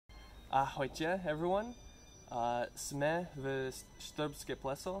Ahojte, everyone. Sme v Štrbské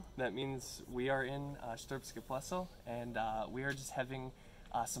pleso. That means we are in Štrbské pleso, and we are just having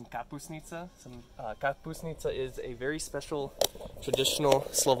some kapustnica. Kapustnica is a very special traditional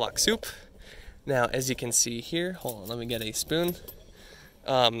Slovak soup. Now, as you can see here, hold on, let me get a spoon.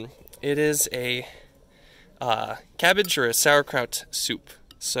 It is a cabbage or a sauerkraut soup.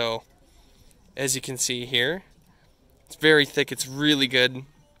 So, as you can see here, it's very thick, it's really good,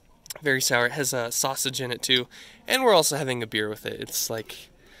 very sour. It has a sausage in it too, and we're also having a beer with it. It's like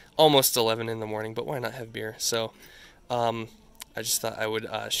almost 11 in the morning, but why not have beer? So, I just thought I would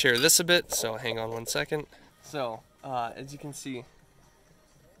share this a bit, so hang on one second. So, as you can see,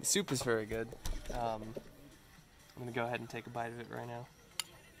 the soup is very good. I'm gonna go ahead and take a bite of it right now.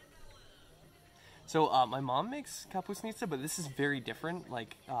 So my mom makes kapustnica, but this is very different.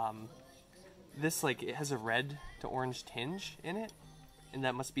 Like this, like it has a red to orange tinge in it, and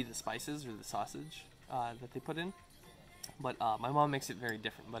that must be the spices or the sausage that they put in. But my mom makes it very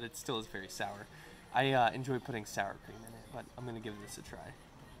different, but it still is very sour. I enjoy putting sour cream in it, but I'm gonna give this a try.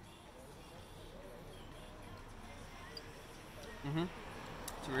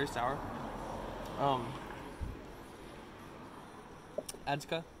 It's very sour.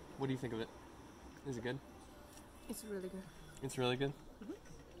 Adska, what do you think of it? Is it good? It's really good. It's really good?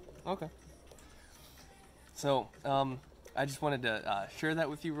 Okay. So, I just wanted to share that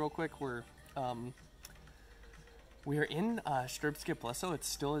with you real quick. We are in Štrbské pleso. It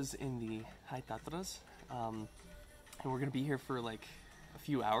still is in the High Tatras. And we're going to be here for like a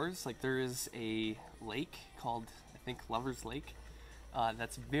few hours. Like there is a lake called, I think, Lover's Lake.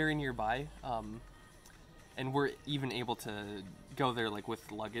 That's very nearby. And we're even able to go there like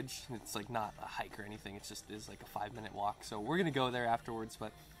with luggage. It's like not a hike or anything. It's just is like a 5-minute walk. So we're gonna go there afterwards.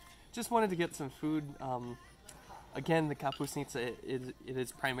 But just wanted to get some food. Again, the kapustnica it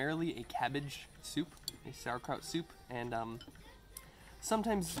is primarily a cabbage soup, a sauerkraut soup, and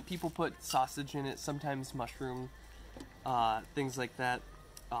sometimes people put sausage in it. Sometimes mushroom, things like that.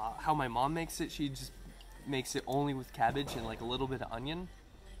 How my mom makes it, she just makes it only with cabbage and like a little bit of onion,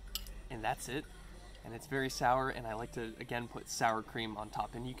 and that's it. And it's very sour, and I like to, again, put sour cream on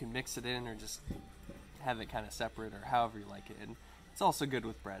top. And you can mix it in or just have it kind of separate or however you like it. And it's also good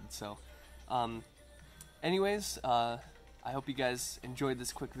with bread. So, anyways, I hope you guys enjoyed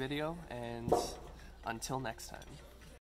this quick video, and until next time.